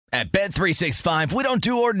At Bet365, we don't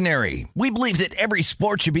do ordinary. We believe that every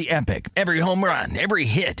sport should be epic. Every home run, every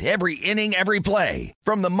hit, every inning, every play.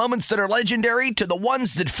 From the moments that are legendary to the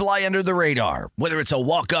ones that fly under the radar. Whether it's a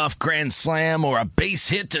walk-off grand slam or a base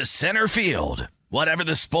hit to center field. Whatever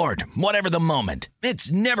the sport, whatever the moment.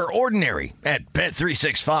 It's never ordinary at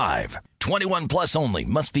Bet365. 21 plus only.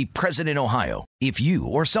 Must be present in Ohio. If you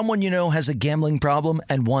or someone you know has a gambling problem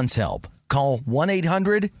and wants help, call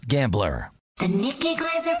 1-800-GAMBLER. The Nikki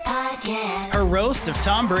Glaser Podcast. Her roast of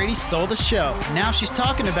Tom Brady stole the show. Now she's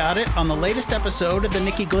talking about it on the latest episode of the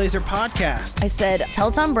Nikki Glaser Podcast. I said,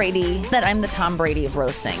 tell Tom Brady that I'm the Tom Brady of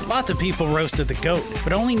roasting. Lots of people roasted the GOAT,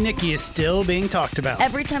 but only Nikki is still being talked about.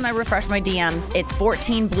 Every time I refresh my DMs, it's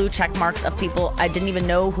 14 blue check marks of people I didn't even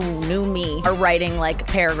know who knew me are writing like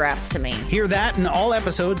paragraphs to me. Hear that in all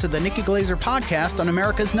episodes of the Nikki Glaser Podcast on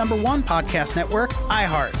America's #1 podcast network,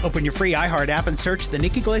 iHeart. Open your free iHeart app and search the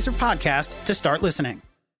Nikki Glaser Podcast to start listening.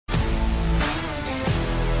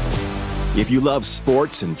 If you love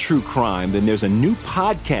sports and true crime, then there's a new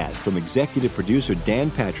podcast from executive producer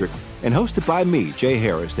Dan Patrick and hosted by me, Jay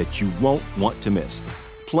Harris, that you won't want to miss.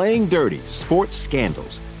 Playing Dirty: Sports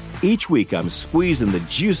Scandals. Each week, I'm squeezing the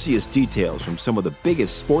juiciest details from some of the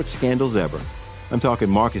biggest sports scandals ever. I'm talking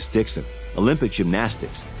Marcus Dixon, Olympic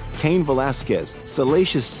gymnastics, Cain Velasquez,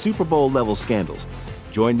 salacious Super Bowl-level scandals.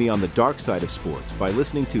 Join me on the dark side of sports by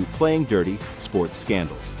listening to Playing Dirty: Sports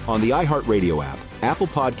Scandals on the iHeartRadio app, Apple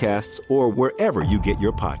Podcasts, or wherever you get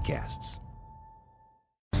your podcasts.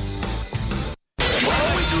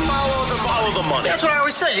 Always follow the money. That's what I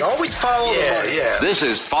always say. You always follow the money. Yeah. This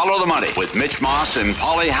is Follow the Money with Mitch Moss and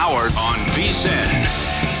Paulie Howard on VSiN.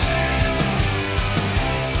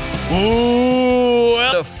 Ooh,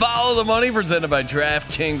 well, to Follow the Money presented by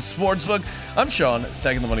DraftKings Sportsbook. I'm Sean,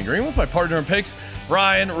 stacking the money green with my partner in picks,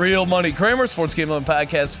 Ryan, Real Money Kramer, Sports Gambling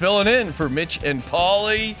Podcast, filling in for Mitch and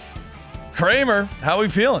Paulie. Kramer, how are we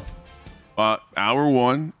feeling? Hour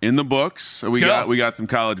one in the books. We got some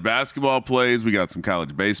college basketball plays, we got some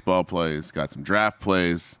college baseball plays, got some draft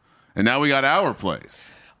plays, and now we got our plays.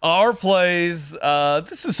 Our plays,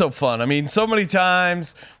 this is so fun. I mean, so many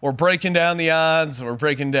times we're breaking down the odds, we're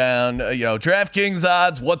breaking down, DraftKings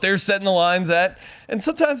odds, what they're setting the lines at. And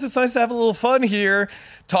sometimes it's nice to have a little fun here,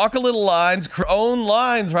 talk a little lines, own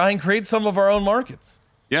lines, Ryan, create some of our own markets.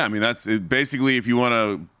 Yeah, I mean, that's it. Basically, if you want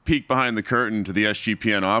to peek behind the curtain to the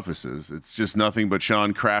SGPN offices, it's just nothing but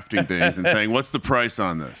Sean crafting things and saying, what's the price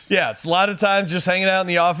on this? Yeah, it's a lot of times just hanging out in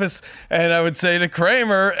the office, and I would say to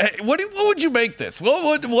Kramer, hey, what would you make this?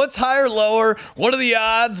 What's higher, lower? What are the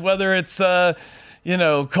odds, whether it's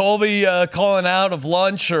Colby calling out of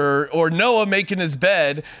lunch or Noah making his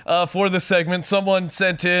bed for the segment. Someone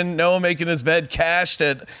sent in Noah making his bed cashed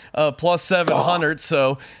at plus 700.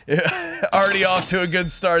 So already off to a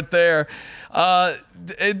good start there.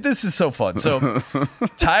 This is so fun. So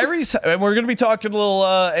Tyrese, and we're going to be talking a little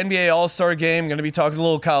NBA All-Star game. Going to be talking a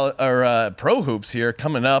little pro hoops here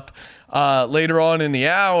coming up later on in the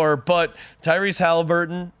hour. But Tyrese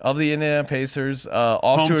Halliburton of the Indiana Pacers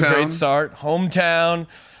off to a great start. Hometown,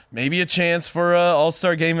 maybe a chance for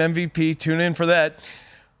All-Star game MVP. Tune in for that.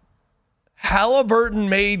 Halliburton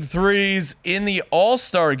made threes in the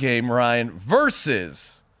All-Star game, Ryan,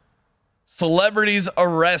 versus celebrities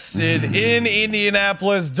arrested in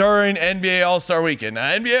Indianapolis during NBA All-Star Weekend. Now,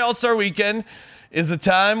 NBA All-Star Weekend is a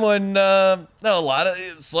time when a lot of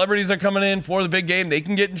celebrities are coming in for the big game. They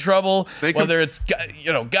can get in trouble, whether it's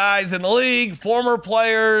guys in the league, former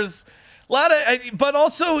players, but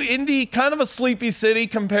also Indy, kind of a sleepy city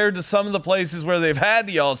compared to some of the places where they've had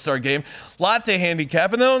the All-Star game. A lot to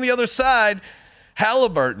handicap. And then on the other side,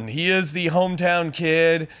 Halliburton, he is the hometown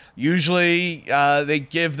kid. Usually they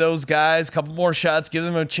give those guys a couple more shots, give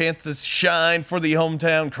them a chance to shine for the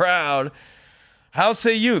hometown crowd. How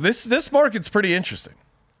say you? This market's pretty interesting.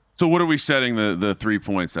 So what are we setting the 3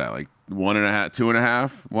 points at? Like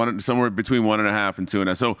 1.5, 2.5, somewhere between 1.5 and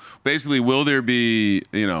 2.5. So basically, will there be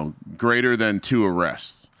greater than 2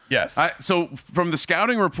 arrests? Yes. So from the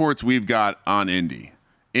scouting reports we've got on Indy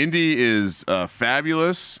is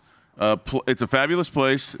fabulous. It's a fabulous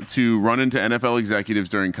place to run into NFL executives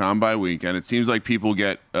during Combine Week, and it seems like people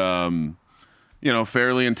get,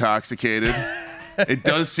 fairly intoxicated. It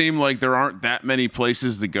does seem like there aren't that many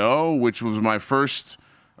places to go, which was my first.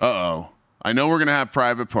 I know we're gonna have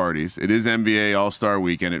private parties. It is NBA All-Star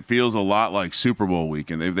Weekend. It feels a lot like Super Bowl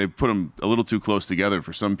weekend. They've put them a little too close together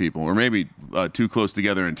for some people, or maybe too close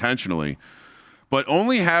together intentionally. But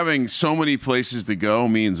only having so many places to go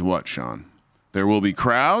means what, Sean? There will be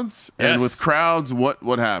crowds, and with crowds,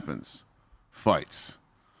 what happens? Fights.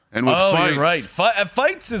 And with fights, you're right.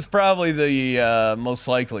 Fights is probably the most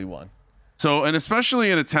likely one. So, and especially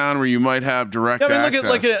in a town where you might have direct access.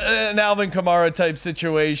 Look at an Alvin Kamara type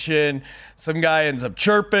situation. Some guy ends up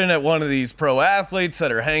chirping at one of these pro athletes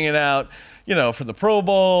that are hanging out, for the Pro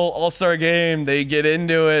Bowl, All-Star game. They get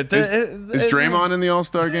into it. Is Draymond in the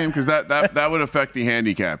All-Star game? Because that would affect the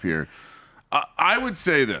handicap here. I would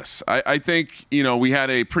say this. I think, we had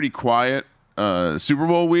a pretty quiet Super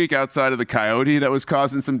Bowl week outside of the coyote that was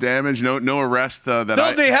causing some damage. No arrest.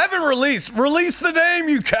 They haven't released. Release the name,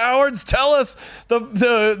 you cowards. Tell us the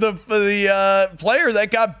player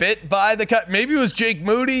that got bit by the coyote. Maybe it was Jake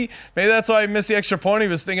Moody. Maybe that's why he missed the extra point. He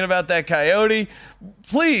was thinking about that coyote.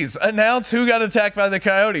 Please announce who got attacked by the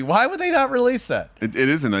coyote. Why would they not release that? It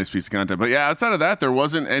is a nice piece of content. But yeah, outside of that, there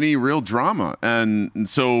wasn't any real drama. And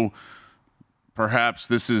so perhaps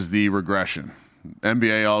this is the regression.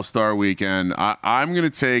 NBA All-Star Weekend. I'm going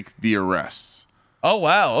to take the arrests. Oh,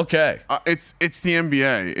 wow. Okay. It's the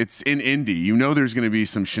NBA. It's in Indy. There's going to be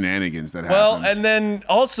some shenanigans that happen. Well, and then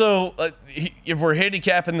also, if we're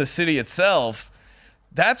handicapping the city itself,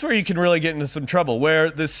 that's where you can really get into some trouble, where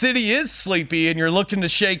the city is sleepy and you're looking to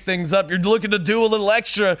shake things up. You're looking to do a little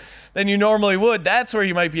extra than you normally would. That's where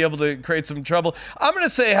you might be able to create some trouble. I'm going to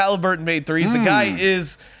say Halliburton made threes. The guy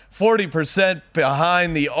is 40%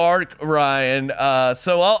 behind the arc, Ryan.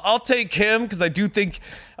 So I'll take him because I do think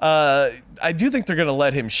they're going to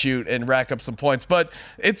let him shoot and rack up some points. But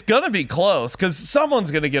it's going to be close because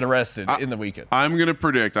someone's going to get arrested in the weekend. I'm going to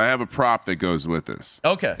predict. I have a prop that goes with this.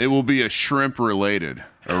 Okay. It will be a shrimp-related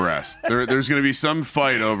arrest. There's going to be some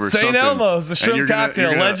fight over St. Elmo's, the shrimp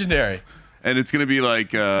cocktail, legendary. And it's going to be like,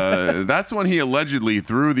 that's when he allegedly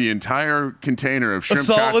threw the entire container of shrimp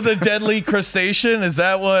assault cocktail. with a deadly crustacean? Is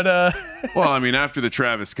that what? Well, I mean, after the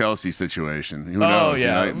Travis Kelce situation, who knows?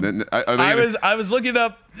 Yeah. I was looking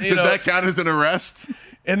up. Does that count as an arrest?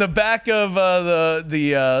 In the back of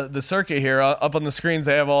the circuit here, up on the screens,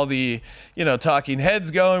 they have all the talking heads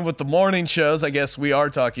going with the morning shows. I guess we are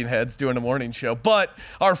talking heads doing a morning show, but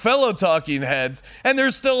our fellow talking heads, and they're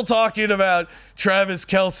still talking about Travis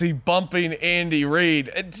Kelce bumping Andy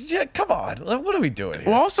Reid. Come on, what are we doing here?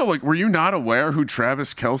 Well, also, were you not aware who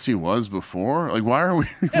Travis Kelce was before? Why are we?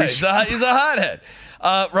 Yeah, he's a hothead.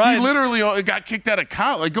 Ryan, he literally got kicked out of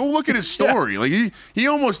college. Go look at his story. Yeah. He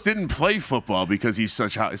almost didn't play football because he's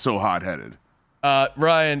so hot-headed.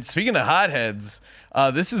 Ryan, speaking of hotheads,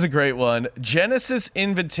 this is a great one. Genesis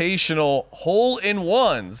Invitational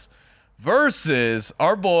hole-in-ones versus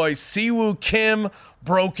our boy Siwoo Kim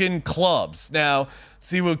broken clubs. Now,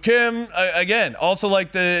 Siwoo Kim, again, also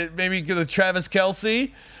like the Travis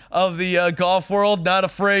Kelce of the golf world, not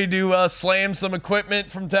afraid to slam some equipment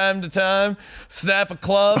from time to time, snap a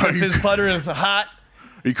club if his putter is hot.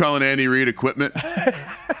 Are you calling Andy Reid equipment?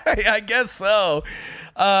 I guess so.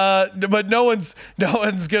 But no one's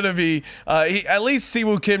gonna be. At least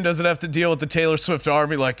Siwoo Kim doesn't have to deal with the Taylor Swift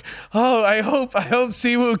army. I hope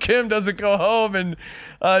Siwoo Kim doesn't go home and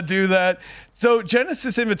do that. So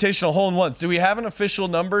Genesis Invitational hole-in-ones. Do we have an official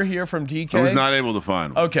number here from DK? I was not able to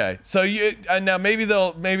find one. Okay, so now maybe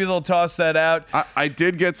they'll toss that out. I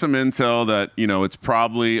did get some intel that it's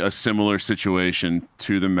probably a similar situation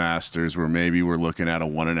to the Masters, where maybe we're looking at a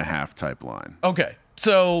 1.5 type line. Okay,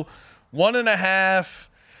 so 1.5.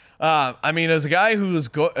 I mean, as a guy who's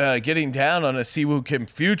getting down on a Siwoo Kim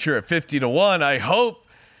future at 50-1, I hope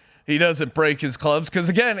he doesn't break his clubs. Because,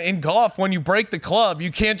 again, in golf, when you break the club,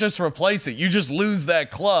 you can't just replace it. You just lose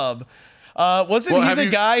that club. Wasn't he the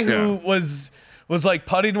guy who was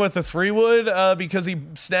putting with a 3-wood because he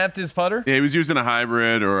snapped his putter? Yeah, he was using a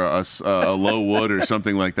hybrid or a low wood or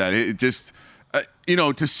something like that. It just,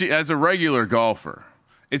 to see as a regular golfer,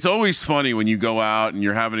 it's always funny when you go out and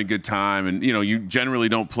you're having a good time and, you generally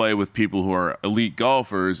don't play with people who are elite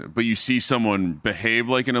golfers, but you see someone behave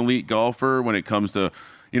like an elite golfer when it comes to,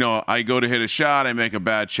 I go to hit a shot, I make a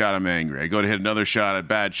bad shot, I'm angry. I go to hit another shot, a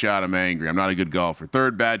bad shot, I'm angry. I'm not a good golfer.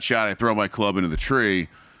 Third bad shot, I throw my club into the tree.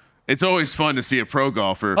 It's always fun to see a pro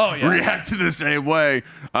golfer react to the same way.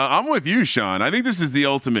 I'm with you, Sean. I think this is the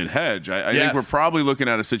ultimate hedge. I think we're probably looking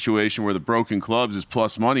at a situation where the broken clubs is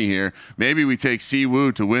plus money here. Maybe we take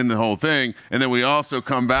Siwoo to win the whole thing, and then we also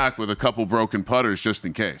come back with a couple broken putters just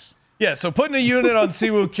in case. Yeah, so putting a unit on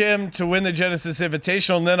Siwoo Kim to win the Genesis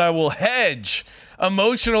Invitational, and then I will hedge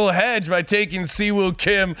emotional hedge by taking Siwoo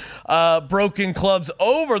Kim broken clubs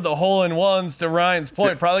over the hole-in-ones to Ryan's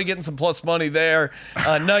point. Probably getting some plus money there.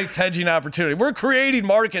 Nice hedging opportunity. We're creating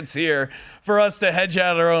markets here for us to hedge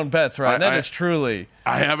out our own bets, Ryan. That is truly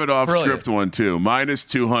I have it off brilliant. script one too. Minus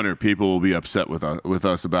 200 people will be upset with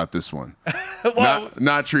us about this one. Well,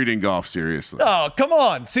 not treating golf seriously. Oh, come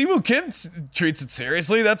on. Siwoo Kim treats it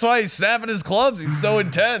seriously. That's why he's snapping his clubs. He's so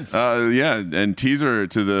intense. Yeah, and teaser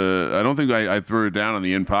to the. I don't think I threw it down on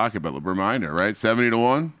the in pocket, but reminder, right?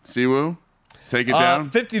 70-1, Siwoo. Take it down.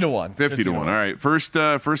 50-1. 50-1. All right.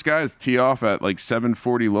 First guys tee off at like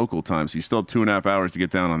 7:40 local time, so you still have 2.5 hours to get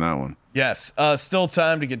down on that one. Yes, still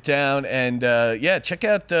time to get down, and check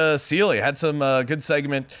out Sealy. Had some good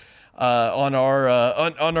segment on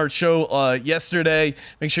our show yesterday.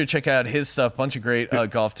 Make sure you check out his stuff. Bunch of great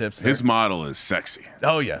golf tips there. His model is sexy.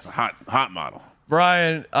 Oh yes, hot model.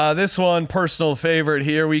 Brian, this one personal favorite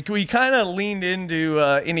here. We kind of leaned into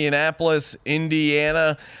Indianapolis,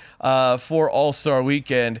 Indiana for All-Star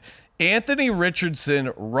Weekend. Anthony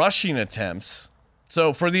Richardson rushing attempts.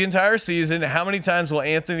 So for the entire season, how many times will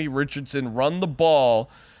Anthony Richardson run the ball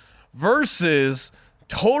versus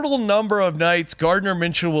total number of nights Gardner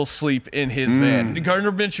Minshew will sleep in his van?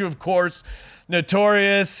 Gardner Minshew, of course,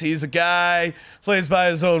 notorious. He's a guy, plays by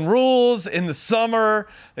his own rules. In the summer,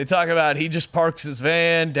 they talk about he just parks his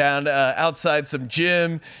van down outside some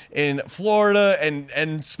gym in Florida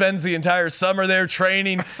and spends the entire summer there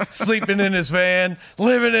training, sleeping in his van,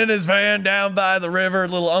 living in his van down by the river.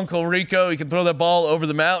 Little Uncle Rico, he can throw that ball over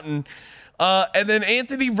the mountain. And then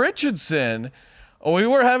Anthony Richardson. We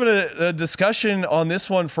were having a discussion on this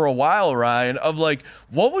one for a while, Ryan, of like,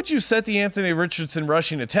 what would you set the Anthony Richardson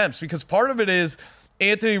rushing attempts? Because part of it is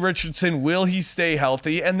Anthony Richardson, will he stay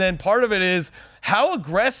healthy? And then part of it is how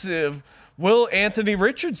aggressive will Anthony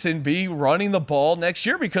Richardson be running the ball next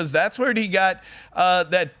year? Because that's where he got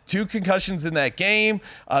that 2 concussions in that game.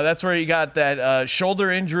 That's where he got that shoulder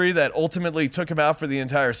injury that ultimately took him out for the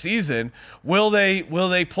entire season. Will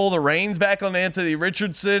they pull the reins back on Anthony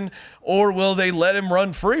Richardson, or will they let him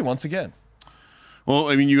run free once again? Well,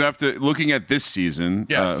 I mean, you have to, looking at this season,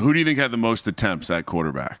 Yes. Who do you think had the most attempts at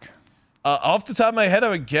quarterback? Off the top of my head, I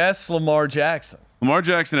would guess Lamar Jackson. Lamar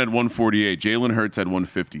Jackson had 148. Jalen Hurts had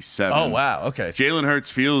 157. Oh, wow. Okay. Jalen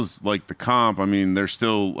Hurts feels like the comp. I mean, there's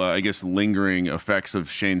still, I guess, lingering effects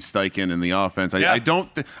of Shane Steichen in the offense. I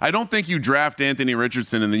don't think you draft Anthony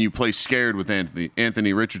Richardson and then you play scared with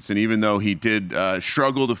Anthony Richardson, even though he did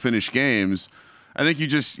struggle to finish games. I think you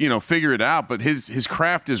just, figure it out. But his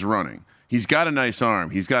craft is running. He's got a nice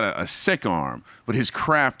arm. He's got a sick arm, but his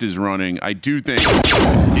craft is running. I do think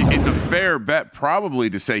it's a fair bet probably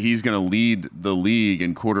to say he's going to lead the league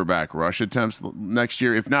in quarterback rush attempts next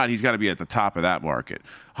year. If not, he's got to be at the top of that market.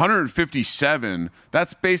 157,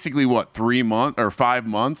 that's basically what, 3 months or 5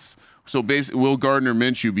 months? So basically, will Gardner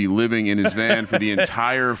Minshew be living in his van for the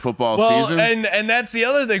entire football season? And that's the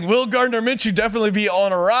other thing. Will Gardner Minshew definitely be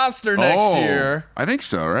on a roster next year? I think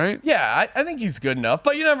so, right? Yeah, I think he's good enough.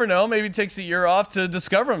 But you never know. Maybe he takes a year off to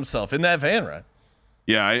discover himself in that van ride.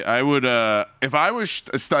 Yeah, I would. If I was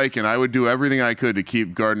Steichen, I would do everything I could to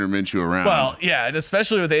keep Gardner Minshew around. Well, yeah, and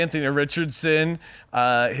especially with Anthony Richardson,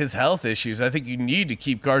 his health issues, I think you need to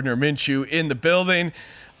keep Gardner Minshew in the building.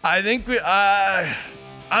 I think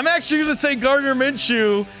I'm actually going to say Gardner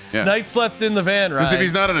Minshew, nights left in the van, right? Because if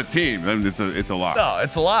he's not on a team, then it's a lock. No,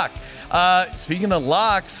 it's a lock. Speaking of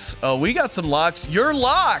locks, we got some locks. Your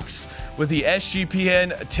locks with the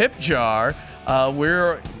SGPN tip jar.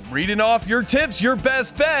 We're reading off your tips, your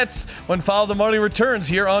best bets when Follow the Money returns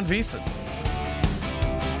here on VSiN.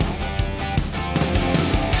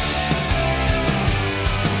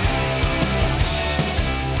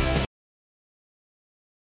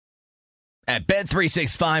 At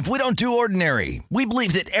Bet365, we don't do ordinary. We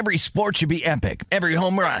believe that every sport should be epic. Every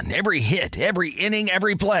home run, every hit, every inning,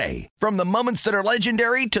 every play. From the moments that are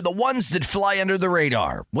legendary to the ones that fly under the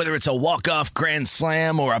radar. Whether it's a walk-off grand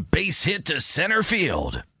slam or a base hit to center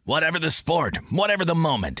field. Whatever the sport, whatever the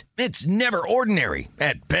moment. It's never ordinary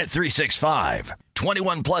at Bet365.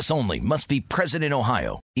 21 plus only. Must be present in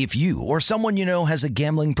Ohio. If you or someone you know has a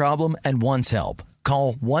gambling problem and wants help,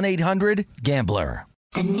 call 1-800-GAMBLER.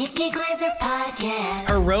 The Nikki Glaser Podcast.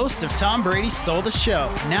 Her roast of Tom Brady stole the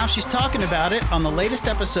show. Now she's talking about it on the latest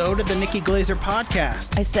episode of the Nikki Glaser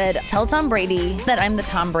Podcast. I said, tell Tom Brady that I'm the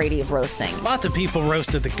Tom Brady of roasting. Lots of people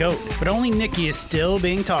roasted the GOAT, but only Nikki is still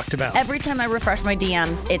being talked about. Every time I refresh my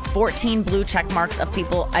DMs, it's 14 blue check marks of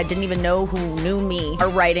people I didn't even know who knew me are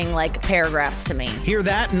writing like paragraphs to me. Hear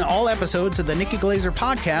that in all episodes of the Nikki Glaser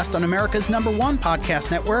Podcast on America's #1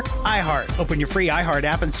 podcast network, iHeart. Open your free iHeart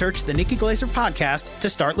app and search the Nikki Glaser Podcast to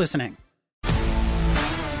start listening.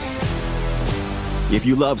 If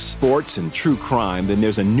you love sports and true crime, then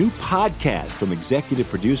there's a new podcast from executive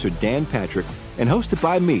producer Dan Patrick and hosted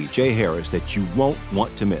by me, Jay Harris, that you won't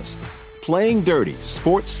want to miss. Playing Dirty: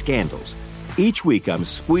 Sports Scandals. Each week, I'm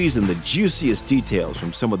squeezing the juiciest details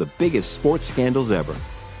from some of the biggest sports scandals ever.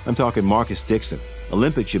 I'm talking Marcus Dixon,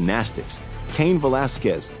 Olympic gymnastics, Cain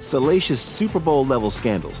Velasquez, salacious Super Bowl-level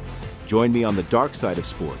scandals. Join me on the dark side of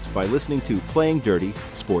sports by listening to Playing Dirty: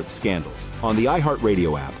 Sports Scandals on the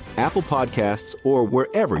iHeartRadio app, Apple Podcasts, or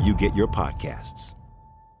wherever you get your podcasts.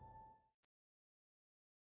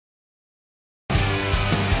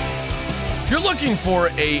 You're looking for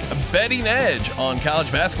a betting edge on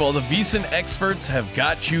college basketball. The VSiN experts have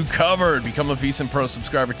got you covered. Become a VSiN Pro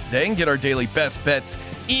subscriber today and get our daily best bets,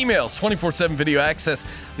 emails, 24/7 video access,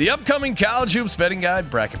 the upcoming college hoops betting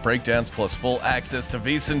guide, bracket breakdowns, plus full access to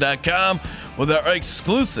VSiN.com with our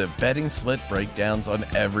exclusive betting split breakdowns on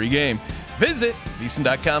every game. Visit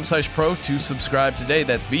VSiN.com/pro to subscribe today.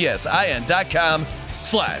 That's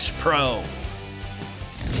VSIN.com/pro.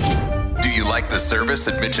 Do you like the service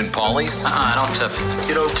at Mitch and Paulie's? I don't tip.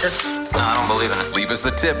 You don't tip? No, I don't believe in it. Leave us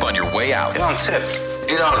a tip on your way out. You don't tip.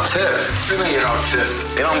 You don't tip. What do you mean you don't tip?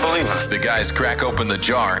 You don't believe in it. The guys crack open the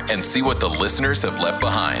jar and see what the listeners have left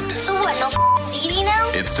behind. So what, no TV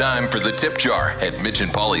now? It's time for the tip jar at Mitch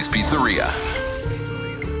and Paulie's Pizzeria.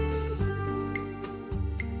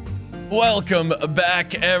 Welcome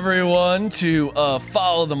back, everyone, to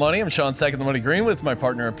Follow the Money. I'm Sean Second the Money Green with my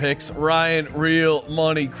partner in picks, Ryan Real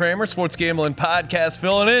Money Kramer, Sports Gambling Podcast,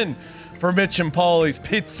 filling in for Mitch and Paulie's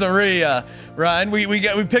Pizzeria. Ryan, we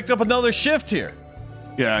picked up another shift here.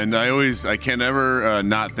 Yeah, and I can never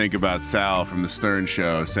not think about Sal from the Stern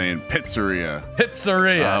Show saying pizzeria.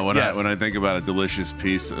 Pizzeria. When I think about a delicious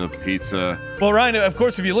piece of pizza. Well, Ryan, of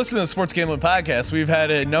course, if you listen to the Sports Gambling Podcast, we've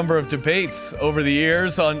had a number of debates over the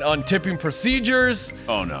years on tipping procedures.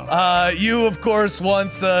 Oh no. You, of course,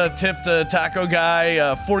 once tipped a taco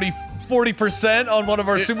guy 40% on one of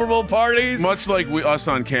our Super Bowl parties. Much like us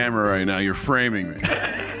on camera right now, you're framing me.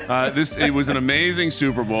 It was an amazing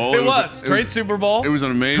Super Bowl. It was great Super Bowl. It was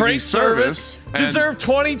an amazing great service. Deserved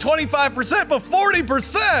 25%, but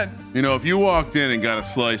 40%. You know, if you walked in and got a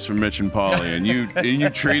slice from Mitch and Paulie, and you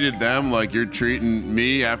treated them like you're treating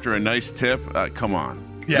me after a nice tip, come on.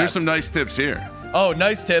 Yes. There's some nice tips here. Oh,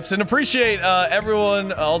 nice tips, and appreciate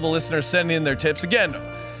everyone, all the listeners sending in their tips. Again,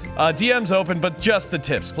 DM's open, but just the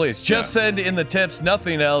tips, please. Just send in the tips,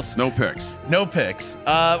 nothing else. No picks. No picks.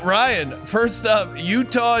 Ryan, first up,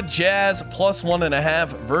 Utah Jazz plus 1.5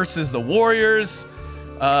 versus the Warriors.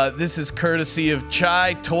 This is courtesy of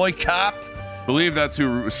Chai Toy Cop. I believe that's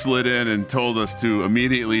who slid in and told us to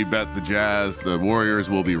immediately bet the Jazz. The Warriors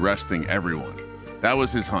will be resting everyone. That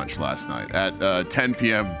was his hunch last night at 10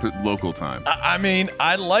 p.m. local time. I mean,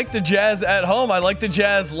 I like the Jazz at home. I like the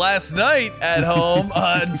Jazz last night at home.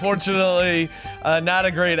 Unfortunately, not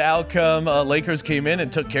a great outcome. Lakers came in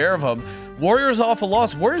and took care of them. Warriors off a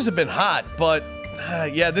loss. Warriors have been hot, but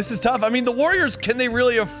yeah, this is tough. I mean, the Warriors, can they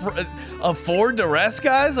really afford to rest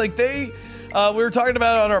guys? Like we were talking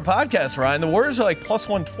about it on our podcast, Ryan. The Warriors are like plus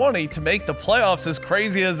 120 to make the playoffs, as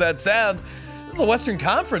crazy as that sounds. This is the Western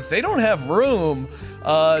Conference. They don't have room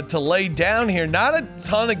to lay down here. Not a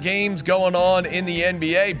ton of games going on in the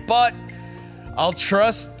NBA, but I'll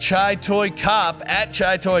trust Chai Toy Cop at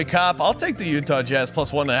Chai Toy Cop. I'll take the Utah Jazz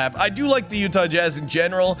plus 1.5. I do like the Utah Jazz in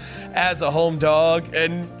general as a home dog,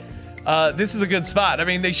 and this is a good spot. I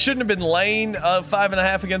mean, they shouldn't have been laying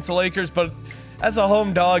 5.5 against the Lakers, but as a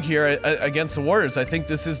home dog here against the Warriors, I think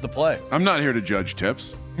this is the play. I'm not here to judge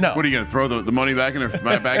tips. No. What are you going to throw the money back in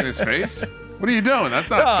his face? What are you doing? That's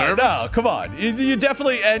not service. No, come on. You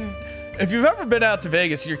definitely, and if you've ever been out to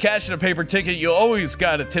Vegas, you're cashing a paper ticket, you always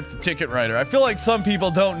got to tip the ticket writer. I feel like some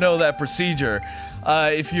people don't know that procedure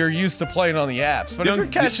if you're used to playing on the apps. But if you're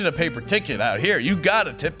cashing a paper ticket out here, you got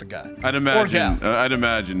to tip the guy. I'd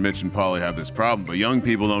imagine Mitch and Paulie have this problem, but young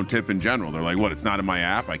people don't tip in general. They're like, what, it's not in my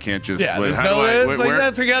app? I can't just... Yeah, you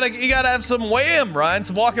got to have some wham, Ryan,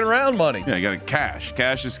 some walking around money. Yeah, you got to cash.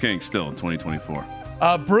 Cash is king still in 2024.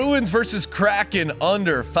 Bruins versus Kraken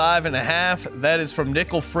under 5.5. That is from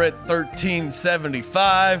Nickel Frit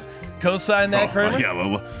 1375. Co-sign that, Kramer? Yeah,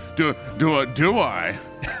 well, do I?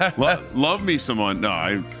 Love me someone.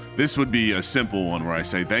 No, this would be a simple one where I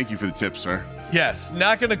say thank you for the tip, sir. Yes,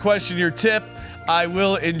 not going to question your tip. I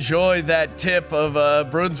will enjoy that tip of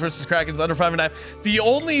Bruins versus Krakens under 5.5. The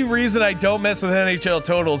only reason I don't mess with NHL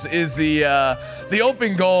totals is the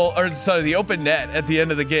open goal, or sorry, the open net at the end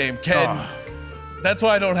of the game. That's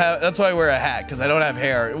why I wear a hat, because I don't have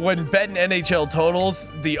hair. When betting NHL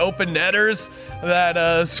totals, the open netters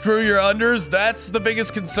that screw your unders, that's the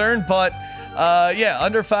biggest concern. But Yeah,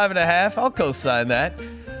 under 5.5. I'll co-sign that.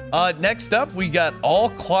 Next up, we got All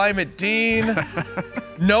Climate Dean.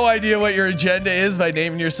 No idea what your agenda is by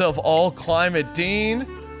naming yourself All Climate Dean.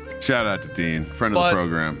 Shout out to Dean, friend of the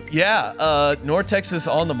program. Yeah, North Texas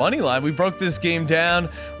on the money line. We broke this game down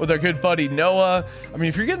with our good buddy Noah. I mean,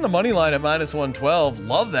 if you're getting the money line at -112,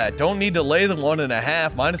 love that. Don't need to lay the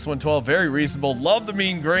 1.5. -112, very reasonable. Love the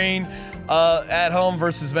Mean Green at home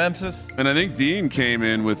versus Memphis. And I think Dean came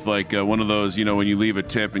in with like one of those, when you leave a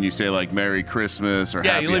tip and you say like Merry Christmas or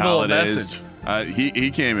Happy you leave Holidays. A little message.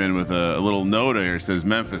 He came in with a little note here. It says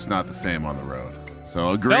Memphis not the same on the road.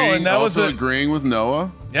 So agreeing with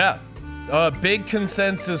Noah. Yeah. Big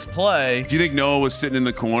consensus play. Do you think Noah was sitting in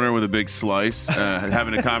the corner with a big slice,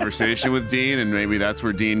 having a conversation with Dean, and maybe that's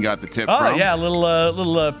where Dean got the tip from? Oh, yeah, a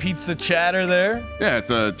little pizza chatter there. Yeah,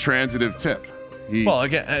 it's a transitive tip. Well,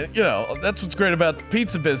 again, that's what's great about the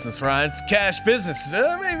pizza business, Ryan. It's cash business.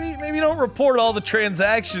 Maybe don't report all the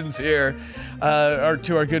transactions here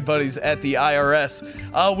to our good buddies at the IRS.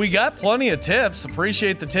 We got plenty of tips.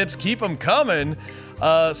 Appreciate the tips. Keep them coming.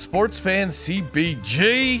 Sports fan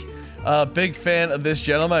CBG. Big fan of this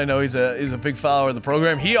gentleman. I know he's a big follower of the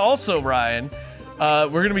program. He also, Ryan, we're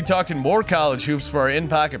going to be talking more college hoops for our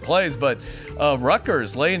in-pocket plays, but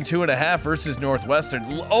Rutgers laying 2.5 versus Northwestern.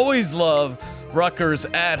 Always love Rutgers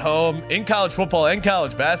at home in college football and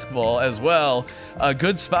college basketball as well. A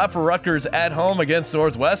good spot for Rutgers at home against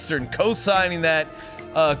Northwestern, co-signing that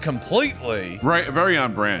completely. Right, very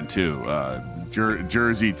on brand too.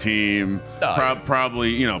 Jersey team,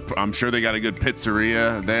 probably. I'm sure they got a good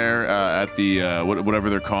pizzeria there at the whatever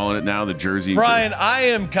they're calling it now, the Jersey. Brian, I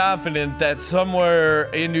am confident that somewhere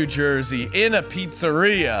in New Jersey, in a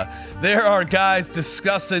pizzeria, there are guys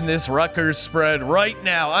discussing this Rutgers spread right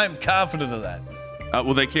now. I'm confident of that.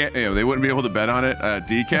 Well, they can't. They wouldn't be able to bet on it,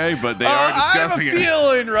 DK, but they are discussing it. I have a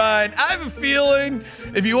feeling, Ryan. I have a feeling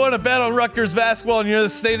if you want to bet on Rutgers basketball and you're the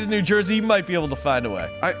state of New Jersey, you might be able to find a way.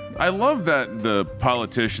 I love that the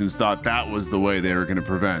politicians thought that was the way they were going to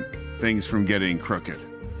prevent things from getting crooked.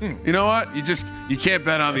 You know what? You can't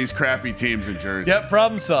bet on these crappy teams in Jersey. Yep,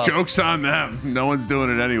 problem solved. Joke's on them. No one's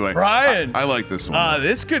doing it anyway. Ryan, I like this one.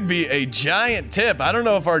 This could be a giant tip. I don't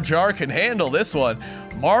know if our jar can handle this one.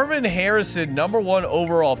 Marvin Harrison, #1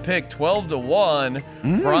 overall pick, 12-1.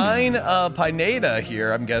 Brian Pineda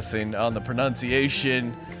here, I'm guessing, on the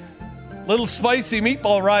pronunciation. Little spicy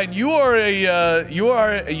meatball, Ryan. You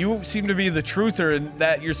seem to be the truther in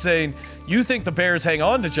that you're saying you think the Bears hang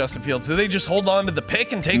on to Justin Fields. Do they just hold on to the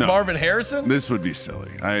pick and take Marvin Harrison? This would be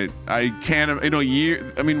silly. I can't.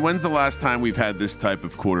 When's the last time we've had this type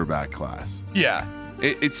of quarterback class? Yeah.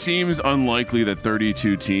 It seems unlikely that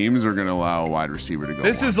 32 teams are going to allow a wide receiver to go.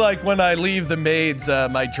 This is like when I leave the maids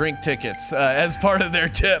my drink tickets as part of their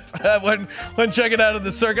tip when checking out of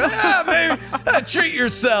the circuit. Maybe treat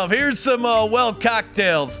yourself. Here's some well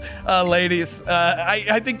cocktails, ladies.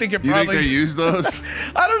 I think they could probably. You think they use those?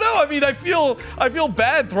 I don't know. I mean, I feel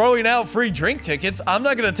bad throwing out free drink tickets. I'm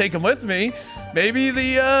not going to take them with me. Maybe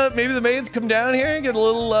the maids come down here and get a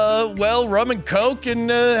little rum and coke and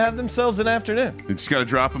have themselves an afternoon. You just got to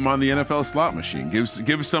drop them on the NFL slot machine.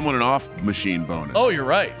 Give someone an off machine bonus. Oh, you're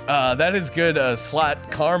right. That is good slot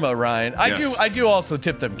karma, Ryan. I do also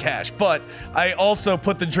tip them cash, but I also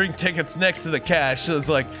put the drink tickets next to the cash. So it's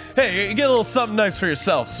like, hey, you get a little something nice for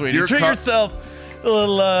yourself, sweetie. Treat yourself a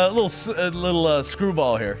little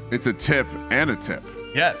screwball here. It's a tip and a tip.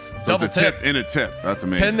 Yes, so double it's a tip in a tip. That's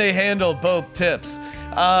amazing. Can they handle both tips?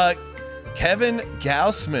 Kevin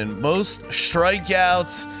Gausman, most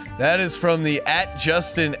strikeouts. That is from the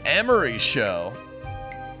 @Justin Emery show.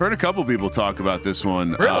 Heard a couple people talk about this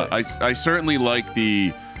one. Really? I certainly like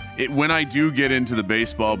when I do get into the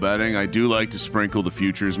baseball betting, I do like to sprinkle the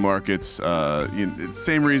futures markets.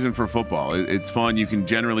 Same reason for football. It's fun. You can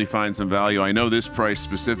generally find some value. I know this price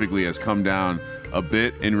specifically has come down a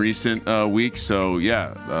bit in recent weeks. So,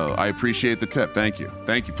 I appreciate the tip. Thank you.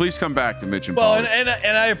 Please come back to Mitch and Paul. Well,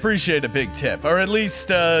 and I appreciate a big tip, or at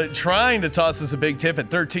least trying to toss us a big tip at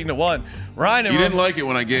 13-1. Ryan, you didn't like it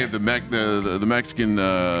when I gave the Mexican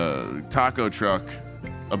taco truck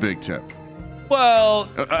a big tip. Well,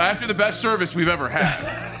 after the best service we've ever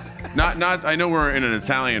had. Not. I know we're in an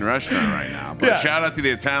Italian restaurant right now, but shout out to the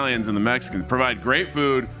Italians and the Mexicans. Provide great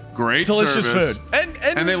food. Great delicious service, food,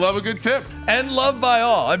 and they love a good tip, and loved by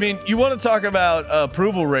all. I mean, you want to talk about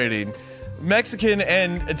approval rating? Mexican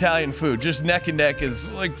and Italian food, just neck and neck,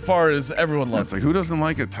 as like far as everyone loves. It's like, who doesn't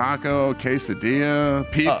like a taco,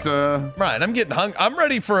 quesadilla, pizza? Right, I'm getting hungry. I'm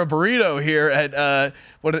ready for a burrito here at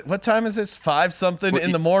what time is this? 5 something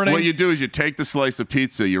in the morning. What you do is you take the slice of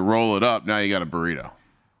pizza, you roll it up. Now you got a burrito.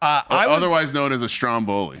 Otherwise known as a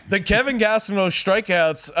Stromboli. The Kevin Gastineau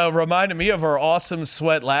strikeouts reminded me of our awesome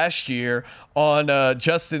sweat last year on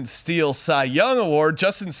Justin Steele's Cy Young Award.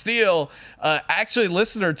 Justin Steele, actually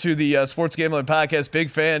listener to the Sports Gambling Podcast, big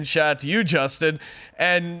fan. Shout out to you, Justin.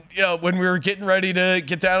 And when we were getting ready to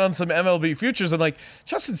get down on some MLB futures, I'm like,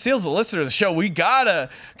 Justin Steele's a listener to the show. We gotta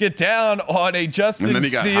get down on a Justin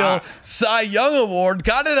Steele Cy Young Award.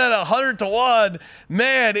 Got it at 100-1.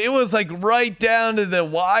 Man, it was like right down to the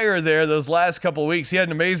wire there those last couple of weeks. He had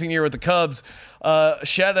an amazing year with the Cubs.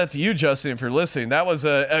 Shout out to you, Justin, if you're listening. That was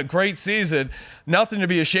a great season. Nothing to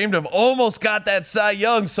be ashamed of. Almost got that Cy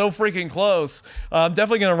Young, so freaking close. I'm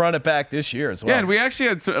definitely going to run it back this year as well. Yeah, and we actually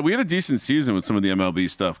had a decent season with some of the MLB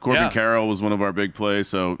stuff. Corbin Carroll was one of our big plays.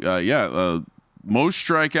 So, most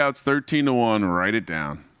strikeouts, 13-1. Write it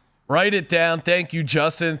down. Write it down. Thank you,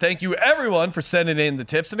 Justin. Thank you, everyone, for sending in the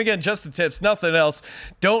tips. And again, just the tips, nothing else.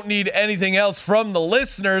 Don't need anything else from the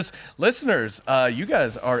listeners. Listeners, you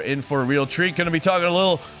guys are in for a real treat. Going to be talking a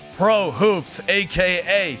little pro hoops,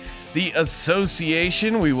 a.k.a. the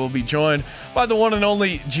association. We will be joined by the one and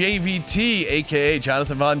only JVT, a.k.a.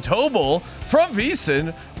 Jonathan Von Tobel from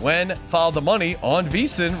VSiN when Follow the Money on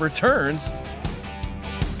VSiN returns.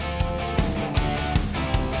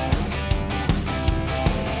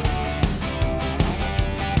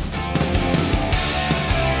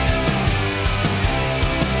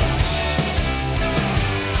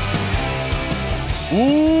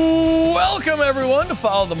 Welcome, everyone, to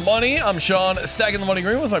Follow the Money. I'm Sean, stacking the money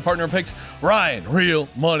green with my partner in picks, Ryan, Real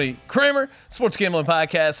Money Kramer. Sports Gambling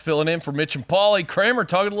Podcast, filling in for Mitch and Paulie. Kramer,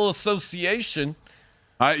 talking a little association.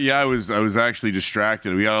 I was actually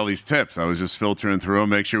distracted. We got all these tips. I was just filtering through them,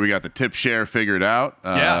 make sure we got the tip share figured out.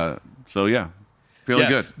 Feeling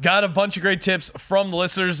good. Got a bunch of great tips from the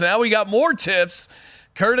listeners. Now we got more tips,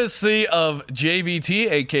 courtesy of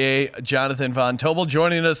JVT, a.k.a. Jonathan Von Tobel,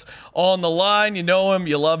 joining us on the line. You know him.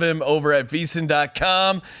 You love him over at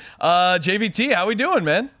VSiN.com. JVT, how we doing,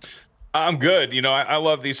 man? I'm good. I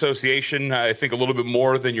love the association. I think a little bit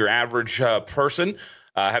more than your average person.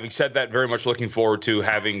 Having said that, very much looking forward to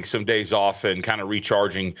having some days off and kind of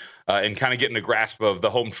recharging and kind of getting a grasp of the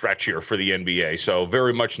home stretch here for the NBA. So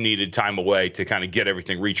very much needed time away to kind of get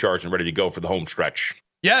everything recharged and ready to go for the home stretch.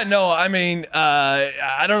 Yeah, no, I mean,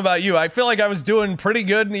 I don't know about you. I feel like I was doing pretty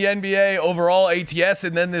good in the NBA overall ATS.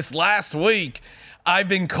 And then this last week, I've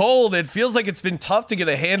been cold. It feels like it's been tough to get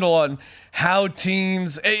a handle on how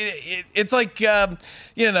teams, it's like,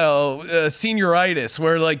 senioritis,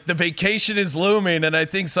 where like the vacation is looming. And I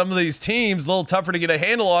think some of these teams a little tougher to get a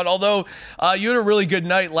handle on, although you had a really good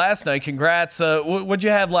night last night. Congrats. What'd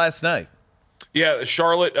you have last night? Yeah,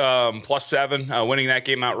 Charlotte +7, winning that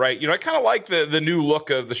game outright. I kind of like the new look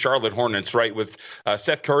of the Charlotte Hornets, right, with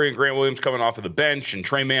Seth Curry and Grant Williams coming off of the bench and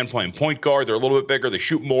Trey Mann playing point guard. They're a little bit bigger. They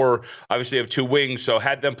shoot more. Obviously, have two wings, so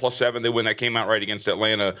had them +7. They win that game outright against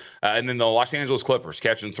Atlanta. And then the Los Angeles Clippers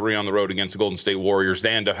catching 3 on the road against the Golden State Warriors.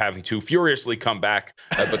 They end up having to furiously come back,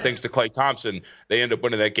 but thanks to Klay Thompson, they end up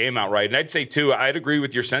winning that game outright. And I'd say, too, I'd agree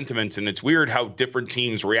with your sentiments, and it's weird how different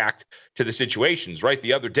teams react to the situations, right?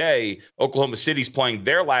 The other day, Oklahoma City's playing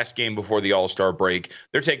their last game before the All-Star break.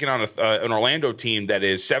 They're taking on an Orlando team that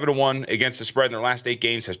is 7-1 against the spread in their last 8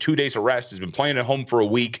 games, has 2 days of rest, has been playing at home for a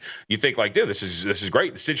week. You think like, dude, this is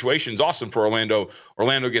great. The situation's awesome for Orlando.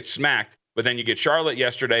 Orlando gets smacked. But then you get Charlotte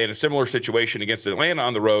yesterday in a similar situation against Atlanta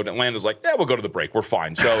on the road. Atlanta's like, we'll go to the break. We're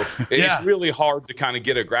fine. So It's really hard to kind of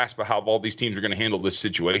get a grasp of how all these teams are going to handle this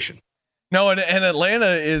situation. No, and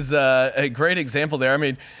Atlanta is a great example there. I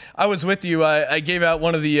mean, I was with you. I gave out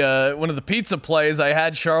one of the pizza plays. I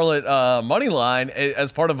had Charlotte money line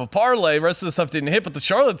as part of a parlay. The rest of the stuff didn't hit, but the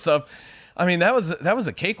Charlotte stuff, I mean, that was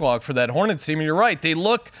a cakewalk for that Hornets team. And you're right, they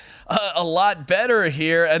look a lot better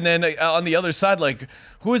here. And then on the other side, like,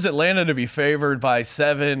 who is Atlanta to be favored by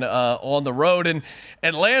 7 on the road? And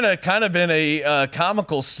Atlanta kind of been a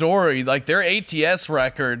comical story. Like, their ATS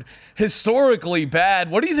record, historically bad.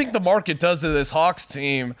 What do you think the market does to this Hawks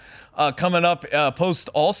team coming up post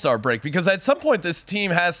All-Star break? Because at some point this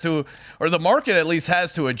team has to, or the market at least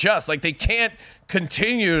has to adjust. Like, they can't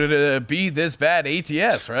continue to be this bad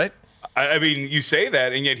ATS, right? I mean, you say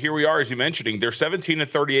that, and yet here we are, as you mentioning, they're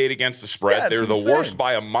 17-38 against the spread. Yeah, they're insane. The worst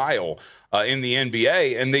by a mile in the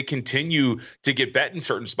NBA, and they continue to get bet in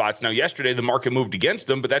certain spots. Now, yesterday, the market moved against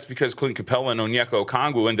them, but that's because Clint Capella and Onyeka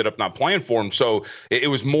Okongwu ended up not playing for him. So it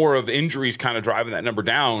was more of injuries kind of driving that number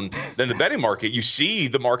down than the betting market. You see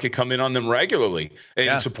the market come in on them regularly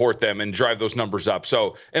and support them and drive those numbers up.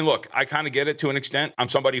 So, and look, I kind of get it to an extent. I'm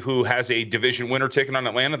somebody who has a division winner ticket on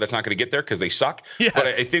Atlanta that's not going to get there because they suck. Yes. But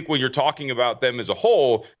I think when you're talking about them as a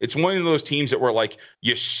whole, it's one of those teams that where like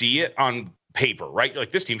you see it on paper, right?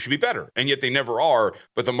 Like this team should be better, and yet they never are.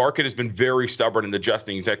 But the market has been very stubborn in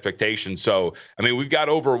adjusting its expectations. So, I mean, we've got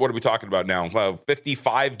over, what are we talking about now?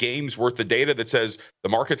 55 games worth of data that says the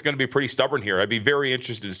market's going to be pretty stubborn here. I'd be very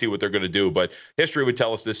interested to see what they're going to do, but history would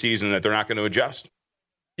tell us this season that they're not going to adjust.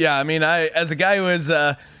 Yeah, I mean, as a guy who is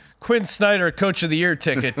Quinn Snyder Coach of the Year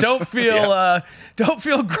ticket, don't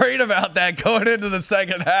feel great about that going into the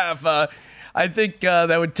second half. I think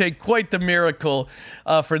that would take quite the miracle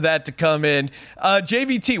for that to come in.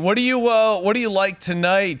 JVT, what do you like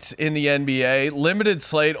tonight in the NBA? Limited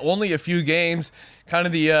slate, only a few games, kind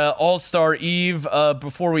of the All-Star Eve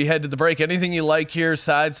before we head to the break. Anything you like here,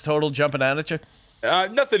 sides, total jumping out at you?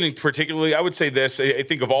 Nothing in particularly. I would say this. I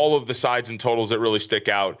think of all of the sides and totals that really stick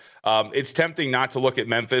out, it's tempting not to look at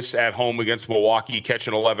Memphis at home against Milwaukee,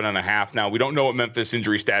 catching 11.5. Now, we don't know what Memphis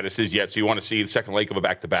injury status is yet, so you want to see the second leg of a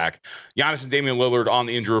back-to-back. Giannis and Damian Lillard on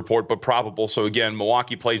the injury report, but probable. So, again,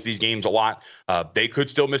 Milwaukee plays these games a lot. They could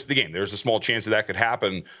still miss the game. There's a small chance that could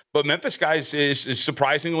happen. But Memphis, guys, is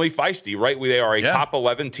surprisingly feisty, right? They are a top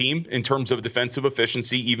 11 team in terms of defensive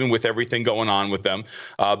efficiency, even with everything going on with them.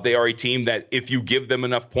 They are a team that if you give them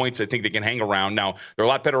enough points, I think they can hang around. Now, they're a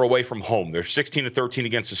lot better away from home. They're 16-13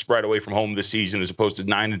 against the spread away from home this season as opposed to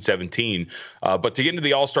 9-17. But to get into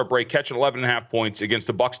the All-Star break, catching 11.5 points against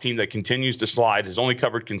the Bucks team that continues to slide, has only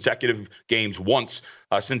covered consecutive games once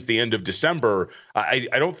since the end of December. I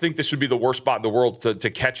don't think this would be the worst spot in the world to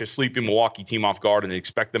catch a sleeping Milwaukee team off guard and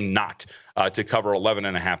expect them not to cover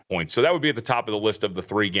 11.5 points. So that would be at the top of the list of the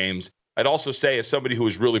three games. I'd also say, as somebody who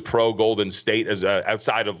was really pro Golden State, as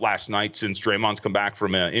outside of last night, since Draymond's come back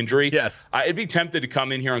from an injury, I'd be tempted to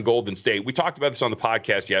come in here on Golden State. We talked about this on the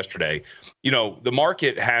podcast yesterday. You know, the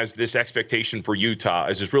market has this expectation for Utah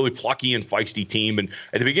as this really plucky and feisty team, and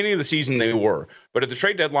at the beginning of the season they were. But at the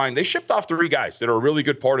trade deadline, they shipped off 3 guys that are a really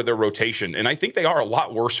good part of their rotation, and I think they are a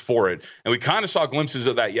lot worse for it. And we kind of saw glimpses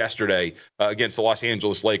of that yesterday against the Los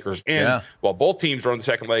Angeles Lakers. And while both teams are on the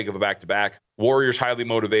second leg of a back-to-back, Warriors highly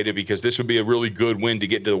motivated because this would be a really good win to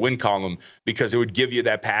get to the win column, because it would give you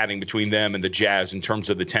that padding between them and the Jazz in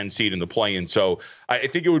terms of the 10 seed and the play-in. So I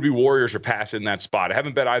think it would be Warriors or pass in that spot. I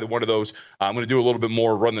haven't bet either one of those. I'm going to do a little bit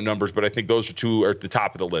more, run the numbers, but I think those two are at the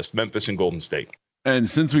top of the list, Memphis and Golden State. And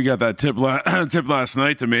since we got that tip last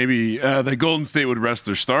night to maybe the Golden State would rest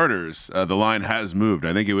their starters, the line has moved.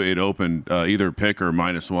 I think it opened either pick or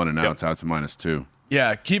 -1, and now it's out to -2.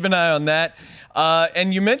 Yeah, keep an eye on that.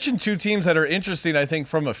 And you mentioned 2 teams that are interesting, I think,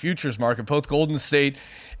 from a futures market, both Golden State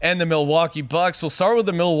and the Milwaukee Bucks. We'll start with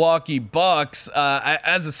the Milwaukee Bucks.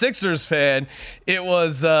 As a Sixers fan, it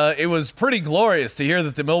was pretty glorious to hear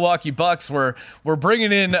that the Milwaukee Bucks were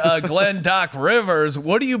bringing in Glenn Doc Rivers.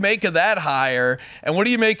 What do you make of that hire, and what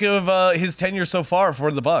do you make of his tenure so far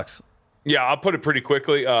for the Bucks? Yeah, I'll put it pretty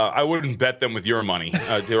quickly. I wouldn't bet them with your money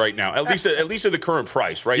right now. At least at the current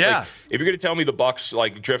price, right? Yeah. Like, if you're going to tell me the Bucks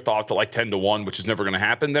like drift off to like 10-1, which is never going to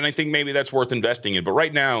happen, then I think maybe that's worth investing in. But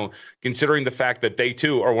right now, considering the fact that they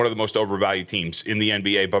too are one of the most overvalued teams in the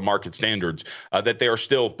NBA by market standards, that they are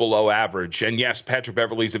still below average. And yes, Patrick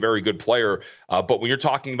Beverley's a very good player, but when you're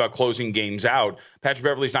talking about closing games out, Patrick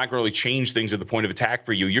Beverley's not going to really change things at the point of attack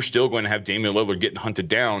for you. You're still going to have Damian Lillard getting hunted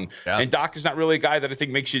down, and Doc is not really a guy that I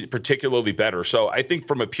think makes you particularly better. So I think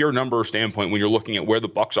from a pure number standpoint, when you're looking at where the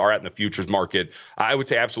Bucks are at in the futures market, I would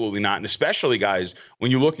say absolutely not. And especially, guys,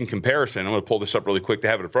 when you look in comparison, I'm going to pull this up really quick to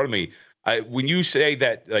have it in front of me. When you say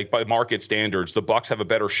that, like, by market standards, the Bucks have a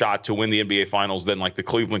better shot to win the NBA Finals than like the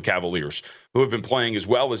Cleveland Cavaliers, who have been playing as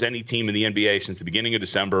well as any team in the NBA since the beginning of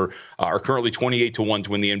December, are currently 28-1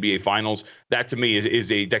 to win the NBA Finals. That to me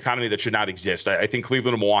is a dichotomy that should not exist. I think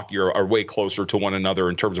Cleveland and Milwaukee are way closer to one another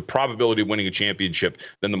in terms of probability of winning a championship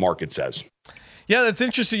than the market says. Yeah, that's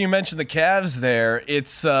interesting. You mentioned the Cavs there.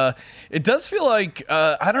 It does feel like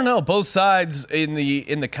I don't know, both sides in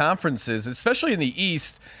the conferences, especially in the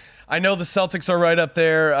East. I know the Celtics are right up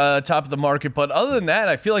there, top of the market, but other than that,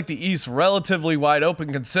 I feel like the East relatively wide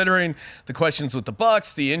open, considering the questions with the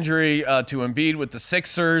Bucks, the injury to Embiid with the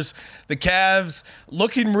Sixers, the Cavs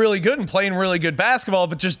looking really good and playing really good basketball,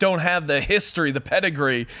 but just don't have the history, the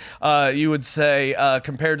pedigree, you would say,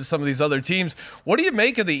 compared to some of these other teams. What do you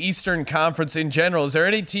make of the Eastern Conference in general? Is there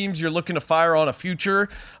any teams you're looking to fire on a future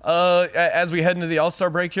as we head into the All-Star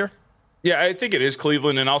break here? Yeah, I think it is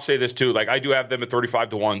Cleveland, and I'll say this too. Like, I do have them at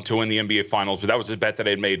 35-1 to win the NBA Finals, but that was a bet that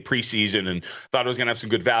I had made preseason and thought it was going to have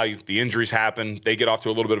some good value. The injuries happen. They get off to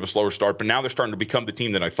a little bit of a slower start, but now they're starting to become the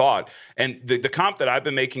team that I thought. And the comp that I've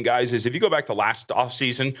been making, guys, is if you go back to last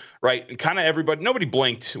offseason, right, and kind of nobody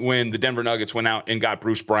blinked when the Denver Nuggets went out and got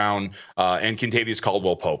Bruce Brown and Kentavious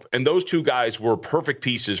Caldwell-Pope. And those two guys were perfect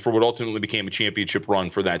pieces for what ultimately became a championship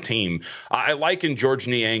run for that team. I liken George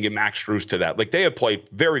Niang and Max Strus to that. Like, they have played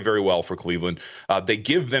very, very well for Cleveland. They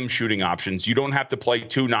give them shooting options. You don't have to play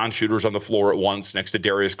two non-shooters on the floor at once next to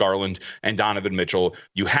Darius Garland and Donovan Mitchell.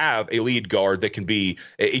 You have a lead guard that can be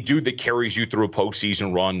a dude that carries you through a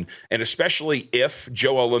postseason run. And especially if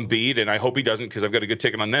Joel Embiid, and I hope he doesn't because I've got a good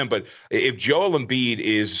ticket on them, but if Joel Embiid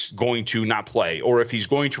is going to not play, or if he's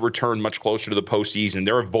going to return much closer to the postseason,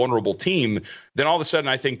 they're a vulnerable team, then all of a sudden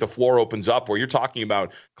I think the floor opens up where you're talking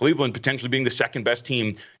about Cleveland potentially being the second best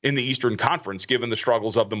team in the Eastern Conference, given the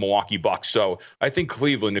struggles of the Milwaukee Bucks. So I think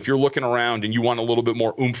Cleveland, if you're looking around and you want a little bit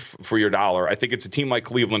more oomph for your dollar, I think it's a team like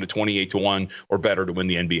Cleveland at 28-1 or better to win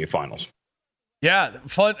the NBA Finals. Yeah,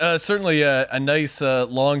 fun. Certainly a nice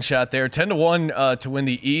long shot there. 10-1 to win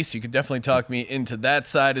the East. You could definitely talk me into that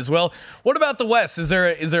side as well. What about the West? Is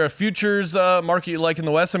there a futures market you like in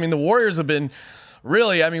the West? I mean, the Warriors have been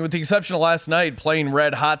really, I mean, with the exception of last night, playing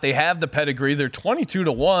red hot. They have the pedigree. They're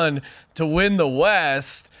 22-1 to win the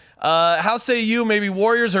West. How say you, maybe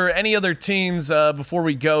Warriors or any other teams before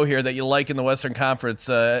we go here that you like in the Western Conference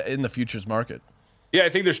in the futures market? Yeah, I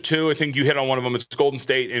think there's two. I think you hit on one of them. It's Golden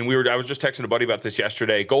State, and I was just texting a buddy about this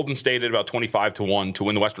yesterday. Golden State at about 25-1 to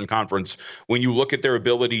win the Western Conference. When you look at their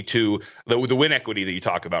ability to the win equity that you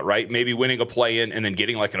talk about, right? Maybe winning a play-in and then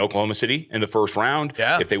getting like an Oklahoma City in the first round.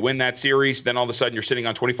 Yeah. If they win that series, then all of a sudden you're sitting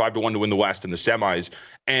on 25-1 to win the West in the semis.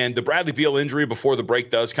 And the Bradley Beal injury before the break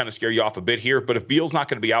does kind of scare you off a bit here. But if Beal's not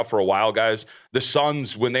going to be out for a while, guys, the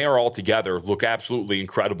Suns, when they are all together, look absolutely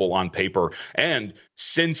incredible on paper. And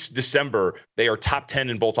since December, they are top 10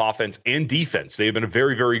 in both offense and defense. They have been a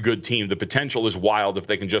very, very good team. The potential is wild if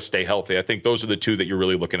they can just stay healthy. I think those are the two that you're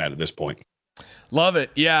really looking at this point. Love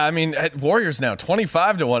it. Yeah, I mean, Warriors now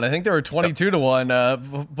 25-1. I think they were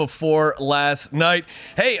 22-1 before last night.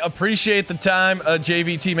 Hey, appreciate the time,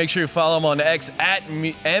 JVT. Make sure you follow him on X at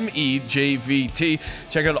MEJVT.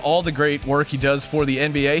 Check out all the great work he does for the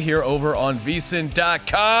NBA here over on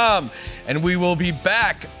VSiN.com. And we will be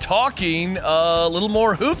back talking a little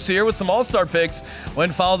more hoops here with some all-star picks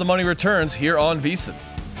when Follow the Money returns here on VSiN.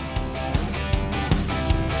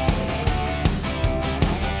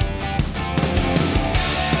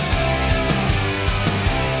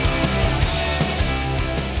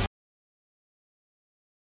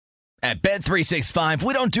 At Bet365,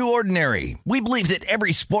 we don't do ordinary. We believe that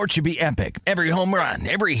every sport should be epic. Every home run,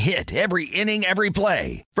 every hit, every inning, every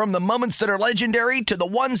play. From the moments that are legendary to the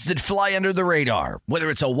ones that fly under the radar. Whether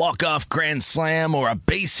it's a walk-off grand slam or a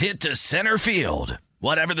base hit to center field.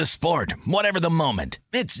 Whatever the sport, whatever the moment.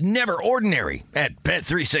 It's never ordinary at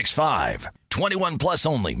Bet365. 21 plus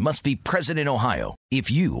only. Must be present in Ohio.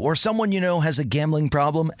 If you or someone you know has a gambling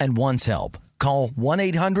problem and wants help, call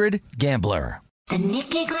 1-800-GAMBLER. The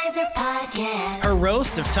Nikki Glaser Podcast. Her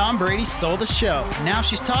roast of Tom Brady stole the show. Now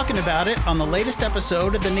she's talking about it on the latest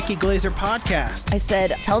episode of the Nikki Glaser Podcast. I said,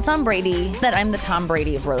 tell Tom Brady that I'm the Tom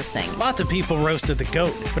Brady of roasting. Lots of people roasted the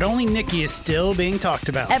GOAT, but only Nikki is still being talked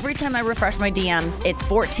about. Every time I refresh my DMs, it's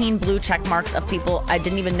 14 blue check marks of people I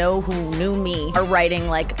didn't even know who knew me are writing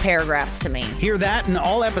like paragraphs to me. Hear that in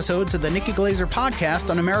all episodes of the Nikki Glaser Podcast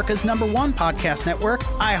on America's #1 podcast network,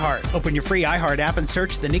 iHeart. Open your free iHeart app and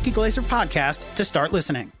search the Nikki Glaser Podcast to start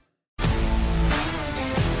listening.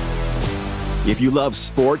 If you love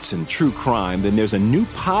sports and true crime, then there's a new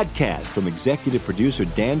podcast from executive producer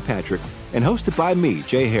Dan Patrick and hosted by me,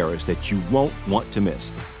 Jay Harris, that you won't want to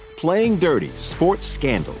miss. Playing Dirty: Sports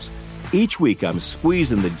Scandals. Each week, I'm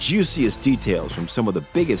squeezing the juiciest details from some of the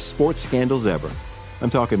biggest sports scandals ever. I'm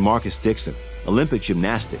talking Marcus Dixon, Olympic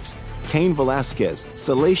gymnastics, Cain Velasquez,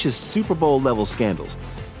 salacious Super Bowl-level scandals.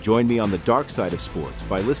 Join me on the dark side of sports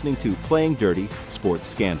by listening to Playing Dirty: Sports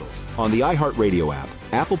Scandals on the iHeartRadio app,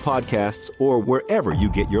 Apple Podcasts, or wherever you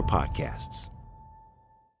get your podcasts.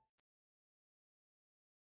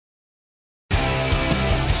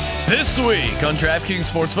 This week on DraftKings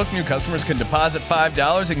Sportsbook, new customers can deposit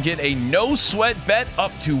 $5 and get a no-sweat bet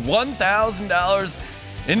up to $1,000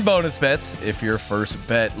 in bonus bets. If your first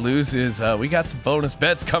bet loses, we got some bonus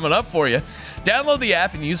bets coming up for you. Download the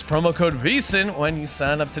app and use promo code VSiN when you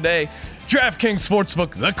sign up today. DraftKings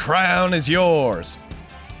Sportsbook, the crown is yours.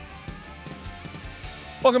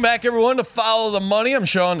 Welcome back, everyone, to Follow the Money. I'm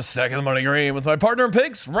Sean, the second the money green, with my partner in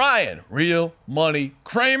picks, Ryan, Real Money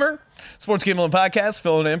Kramer. Sports Gambling Podcast,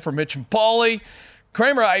 filling in for Mitch and Paulie.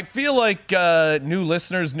 Kramer, I feel like new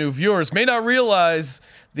listeners, new viewers may not realize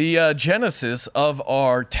the genesis of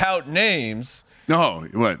our tout names. No,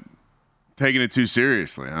 what? Taking it too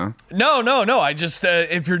seriously, huh? No. I just,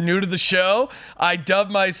 if you're new to the show, I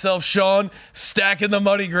dubbed myself Sean Stacking the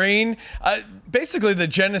Money Green. Basically, the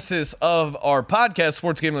genesis of our podcast,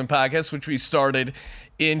 Sports Gambling Podcast, which we started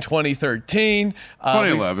in 2013.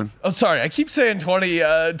 2011. I keep saying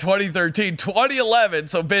 2013. 2011.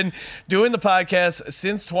 So been doing the podcast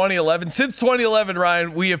since 2011. Since 2011,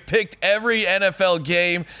 Ryan, we have picked every NFL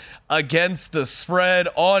game against the spread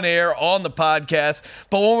on air on the podcast.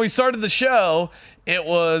 But when we started the show, it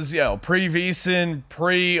was, pre-VSiN,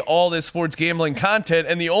 pre all this sports gambling content.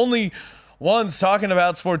 And the only ones talking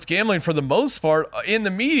about sports gambling for the most part in the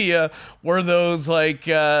media were those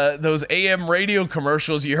those AM radio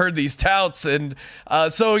commercials. You heard these touts. And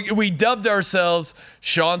so we dubbed ourselves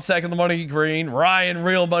Sean Stacking the Money Green, Ryan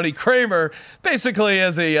Real Money Kramer, basically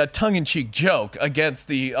as a tongue-in-cheek joke against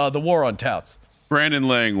the war on touts. Brandon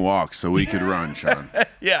Lang walks so we could run, Sean.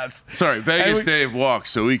 Yes. Sorry, Vegas Dave walked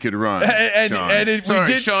so we could run,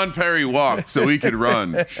 Sean. Sean Perry walked so we could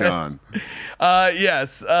run, Sean.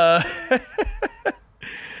 Yes.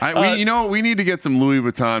 We need to get some Louis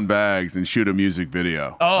Vuitton bags and shoot a music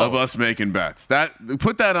video of us making bets.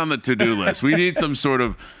 Put that on the to-do list. We need some sort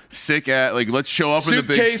of sick let's show up in the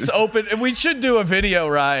big suitcase open, and we should do a video,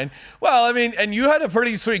 Ryan. Well, I mean, and you had a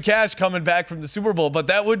pretty sweet cash coming back from the Super Bowl, but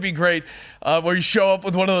that would be great where you show up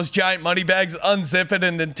with one of those giant money bags, unzip it,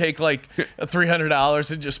 and then take like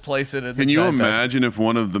 $300 and just place it in. Can you imagine if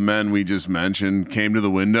one of the men we just mentioned came to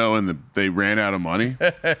the window and they ran out of money?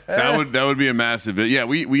 that would be a massive. Yeah,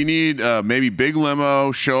 we need maybe big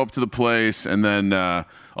limo, show up to the place, and then.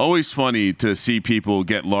 Always funny to see people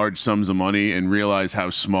get large sums of money and realize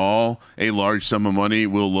how small a large sum of money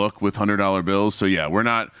will look with $100 bills. So yeah, we're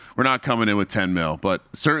not coming in with 10 mil, but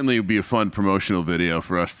certainly it would be a fun promotional video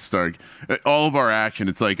for us to start all of our action.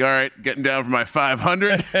 It's like, all right, getting down for my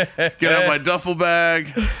 500, get out my duffel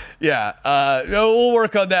bag. Yeah, we'll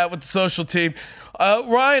work on that with the social team.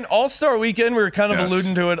 Ryan, All-Star Weekend, we were kind of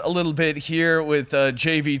alluding to it a little bit here with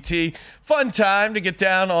JVT. Fun time to get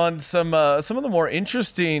down on some of the more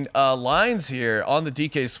interesting lines here on the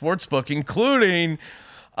DK Sportsbook, including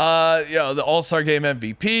the All-Star Game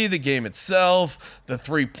MVP, the game itself, the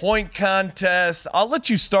 3-point contest. I'll let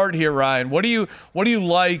you start here, Ryan. What do you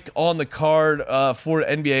like on the card for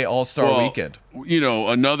NBA All-Star Weekend?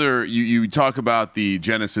 You talk about the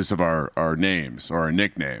genesis of our names or our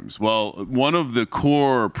nicknames. Well, one of the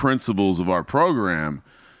core principles of our program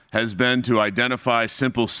has been to identify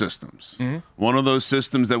simple systems. Mm-hmm. One of those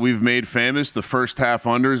systems that we've made famous, the first half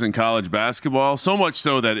unders in college basketball, so much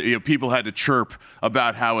so that people had to chirp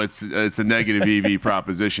about how it's a negative EV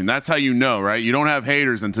proposition. That's how you know, right? You don't have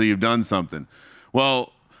haters until you've done something.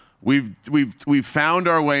 Well, we've found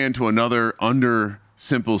our way into another under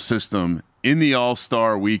simple system in the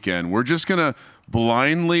All-Star Weekend. We're just going to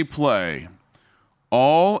blindly play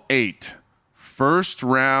all 8 first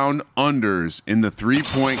round unders in the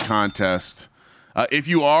 3-point contest. If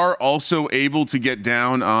you are also able to get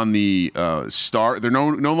down on the star, they're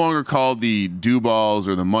no longer called the do balls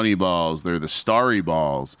or the money balls. They're the starry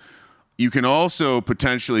balls. You can also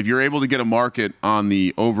potentially, if you're able to get a market on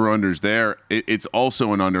the over-unders there, it's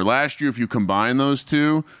also an under. Last year, if you combine those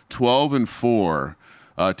two, 12 and 4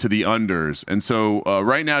 to the unders. And so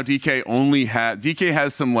right now, DK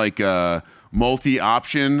has some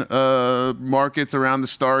multi-option markets around the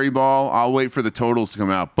starry ball. I'll wait for the totals to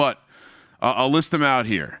come out, but I'll list them out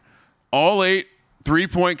here. All 8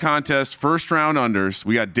 3-point contest, first round unders.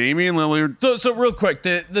 We got Damian Lillard. So real quick,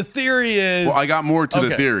 the theory is... Well, I got more to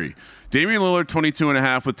the theory. Damian Lillard,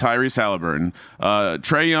 22.5 with Tyrese Halliburton.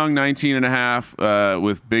 Trae Young, 19.5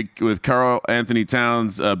 with Karl Anthony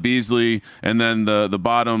Towns, Beasley, and then the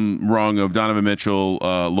bottom rung of Donovan Mitchell,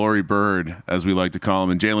 Laurie Bird, as we like to call him,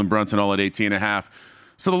 and Jalen Brunson all at 18.5.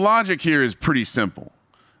 So the logic here is pretty simple.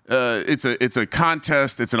 It's a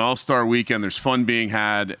contest. It's an all-star weekend. There's fun being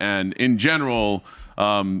had, and in general,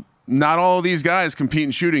 not all of these guys compete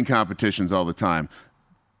in shooting competitions all the time.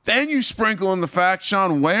 Then you sprinkle in the fact,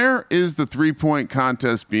 Sean, where is the 3-point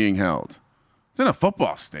contest being held? It's in a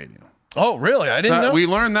football stadium. Oh, really? I didn't know. We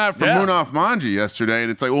learned that from Munaf Manji yesterday, and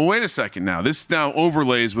it's like, well, wait a second now. This now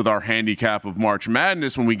overlays with our handicap of March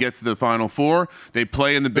Madness when we get to the Final Four. They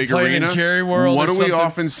play in the big arena. In Jerry World. What are we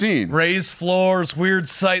often seeing? Raised floors, weird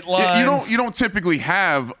sight lines. You don't typically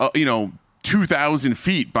have, 2,000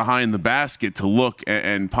 feet behind the basket to look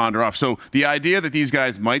and ponder off. So the idea that these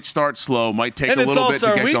guys might start slow, might take a little bit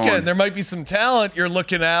to get weekend. going. There might be some talent you're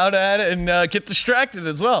looking out at and get distracted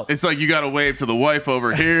as well. It's like you got to wave to the wife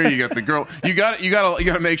over here. You got the girl. You got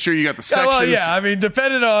to make sure you got the sections. Well, yeah. I mean,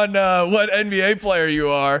 depending on what NBA player you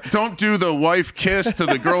are, don't do the wife kiss to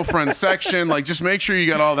the girlfriend section. Like, just make sure you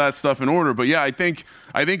got all that stuff in order. But yeah, I think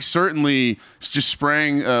certainly just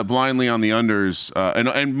spraying blindly on the unders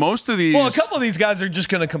and most of these. Well, a couple of these guys are just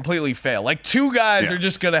going to completely fail. Like 2 guys are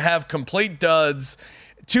just going to have complete duds.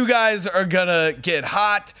 2 guys are going to get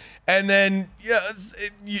hot. And then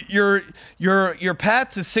your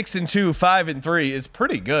path to 6-2, 5-3 is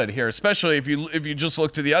pretty good here, especially if you just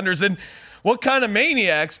look to the unders. And what kind of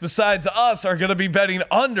maniacs besides us are going to be betting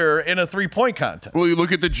under in a 3-point contest? Well, you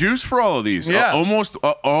look at the juice for all of these. Yeah. Almost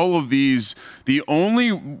all of these. The only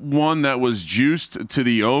one that was juiced to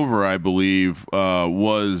the over, I believe,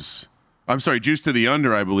 juiced to the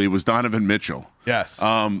under, I believe, was Donovan Mitchell. Yes.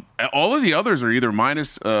 All of the others are either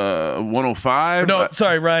minus 105. No,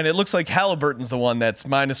 sorry, Ryan. It looks like Halliburton's the one that's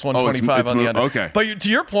minus 125 on the under. Okay. But to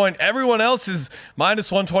your point, everyone else is minus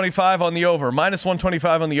 125 on the over, minus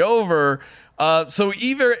 125 on the over. So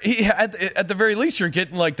either at the very least, you're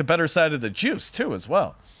getting like the better side of the juice too, as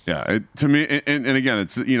well. Yeah, to me, and again,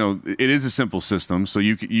 it's it is a simple system, so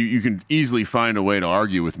you can easily find a way to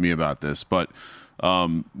argue with me about this, but.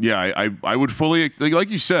 I would fully,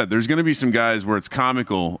 like you said, there's going to be some guys where it's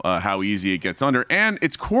comical how easy it gets under, and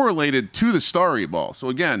it's correlated to the Starry Ball. So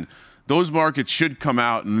again, those markets should come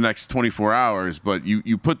out in the next 24 hours, but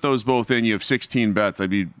you put those both in, you have 16 bets.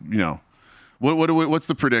 I'd be, what's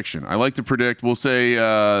the prediction? I like to predict, we'll say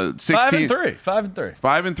 16. 5-3.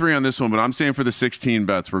 5-3 on this one, but I'm saying for the 16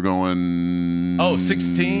 bets, we're going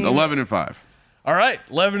 16? 11-5. All right,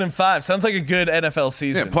 11-5 sounds like a good NFL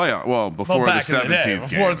season. Yeah, playoff. Well, before the 17th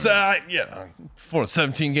game. Before a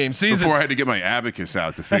 17-game season. Before I had to get my abacus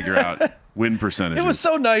out to figure out win percentages. It was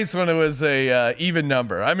so nice when it was a even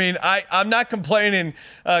number. I mean, I'm not complaining,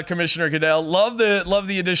 Commissioner Goodell. Love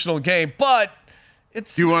the additional game, but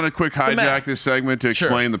it's. Do you want to quick hijack this segment to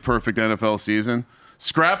explain the perfect NFL season?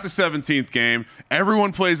 Scrap the 17th game.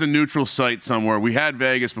 Everyone plays a neutral site somewhere. We had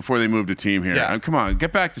Vegas before they moved a team here. Yeah. Come on,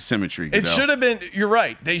 get back to symmetry, Goodell. It should have been, you're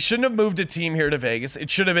right. They shouldn't have moved a team here to Vegas. It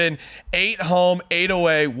should have been 8 home, 8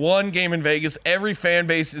 away, 1 game in Vegas. Every fan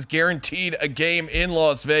base is guaranteed a game in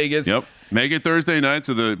Las Vegas. Yep. Make it Thursday night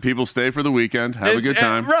so the people stay for the weekend. Have a good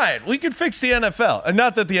time. Right. We could fix the NFL. And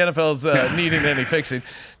not that the NFL is needing any fixing.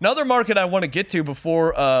 Another market I want to get to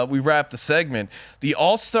before we wrap the segment, the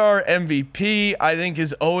All-Star MVP, I think,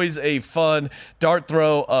 is always a fun dart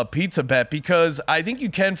throw pizza bet because I think you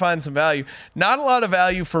can find some value. Not a lot of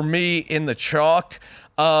value for me in the chalk.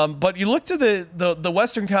 But you look to the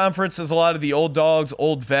Western Conference as a lot of the old dogs,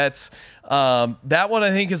 old vets. That one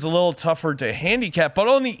I think is a little tougher to handicap. But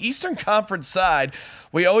on the Eastern Conference side,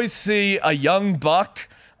 we always see a young buck.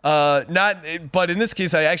 But in this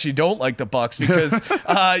case, I actually don't like the Bucks because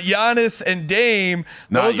Giannis and Dame.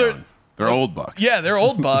 They're old Bucks. Yeah, they're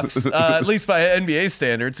old Bucks, at least by NBA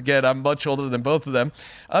standards. Again, I'm much older than both of them.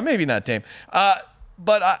 Maybe not Dame.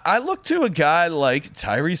 But I look to a guy like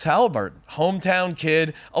Tyrese Halliburton, hometown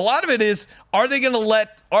kid. A lot of it is, are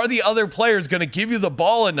the other players going to give you the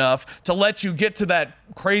ball enough to let you get to that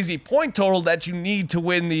crazy point total that you need to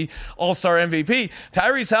win the All-Star MVP?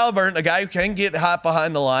 Tyrese Halliburton, a guy who can get hot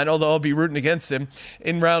behind the line, although I'll be rooting against him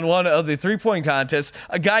in round 1 of the 3-point contest.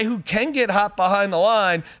 A guy who can get hot behind the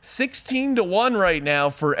line, 16-1 right now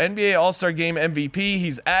for NBA All-Star Game MVP.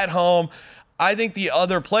 He's at home. I think the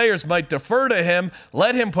other players might defer to him,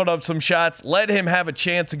 let him put up some shots, let him have a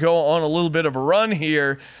chance to go on a little bit of a run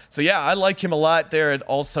here. So, yeah, I like him a lot there at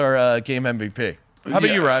All-Star Game MVP. How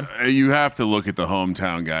about you, Ryan? You have to look at the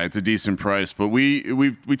hometown guy. It's a decent price, but we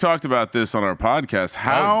talked about this on our podcast.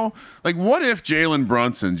 What if Jalen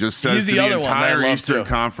Brunson just says to the entire Eastern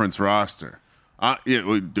Conference roster,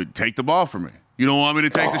 take the ball from me. You don't want me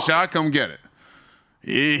to take the shot? Come get it.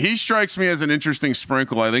 He strikes me as an interesting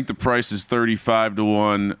sprinkle. I think the price is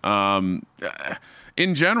 35-1.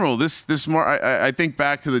 In general, I think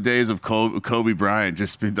back to the days of Kobe Bryant,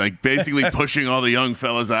 just basically pushing all the young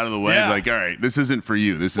fellas out of the way. Yeah. Like, all right, this isn't for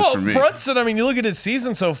you. This is for me. Brunson, I mean, you look at his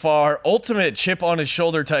season so far, ultimate chip on his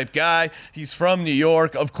shoulder type guy. He's from New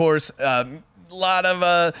York, of course. A lot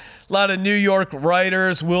of New York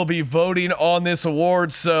writers will be voting on this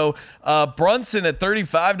award. So Brunson at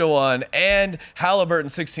 35-1 and Halliburton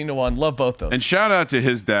 16-1. Love both those. And shout out to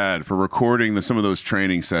his dad for recording some of those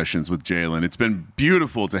training sessions with Jalen. It's been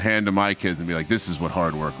beautiful to hand to my kids and be like, this is what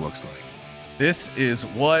hard work looks like. This is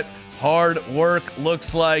what hard work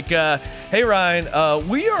looks like. Hey Ryan,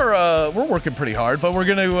 we're working pretty hard, but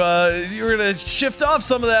you're gonna shift off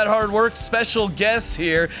some of that hard work. Special guests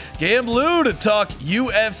here, Gamblu, to talk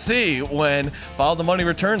UFC when Follow the Money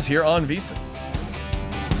returns here on VSiN.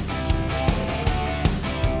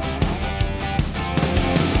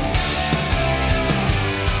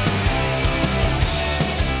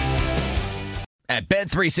 At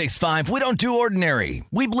Bet365, we don't do ordinary.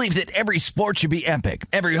 We believe that every sport should be epic.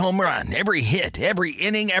 Every home run, every hit, every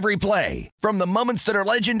inning, every play. From the moments that are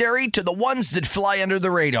legendary to the ones that fly under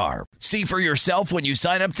the radar. See for yourself when you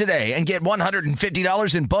sign up today and get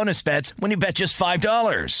 $150 in bonus bets when you bet just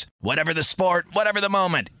 $5. Whatever the sport, whatever the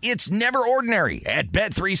moment, it's never ordinary at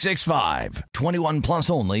Bet365. 21 plus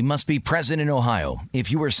only. Must be present in Ohio.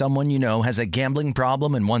 If you or someone you know has a gambling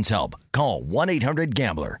problem and wants help, call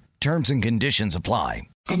 1-800-GAMBLER. Terms and conditions apply.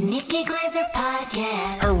 The Nikki Glaser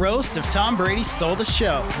Podcast. Her roast of Tom Brady stole the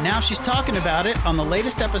show. Now she's talking about it on the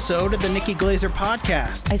latest episode of the Nikki Glaser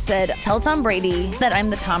Podcast. I said, tell Tom Brady that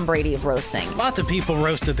I'm the Tom Brady of roasting. Lots of people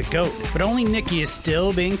roasted the GOAT, but only Nikki is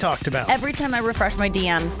still being talked about. Every time I refresh my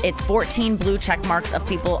DMs, it's 14 blue check marks of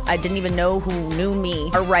people I didn't even know who knew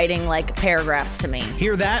me are writing like paragraphs to me.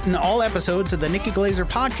 Hear that in all episodes of the Nikki Glaser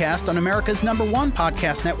Podcast on America's #1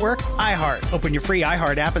 podcast network, iHeart. Open your free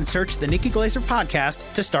iHeart app and search the Nikki Glaser Podcast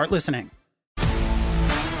to start listening.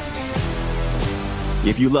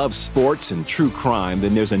 If you love sports and true crime,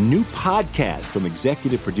 then there's a new podcast from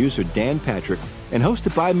executive producer Dan Patrick and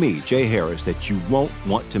hosted by me, Jay Harris, that you won't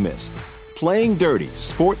want to miss. Playing Dirty: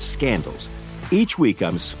 Sports Scandals. Each week,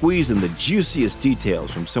 I'm squeezing the juiciest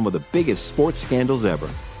details from some of the biggest sports scandals ever.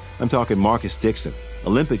 I'm talking Marcus Dixon,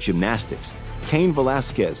 Olympic gymnastics, Cain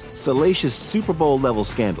Velasquez, salacious Super Bowl-level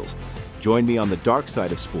scandals. Join me on the dark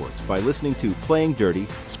side of sports by listening to Playing Dirty: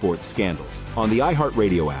 Sports Scandals on the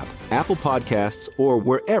iHeartRadio app, Apple Podcasts, or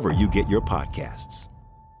wherever you get your podcasts.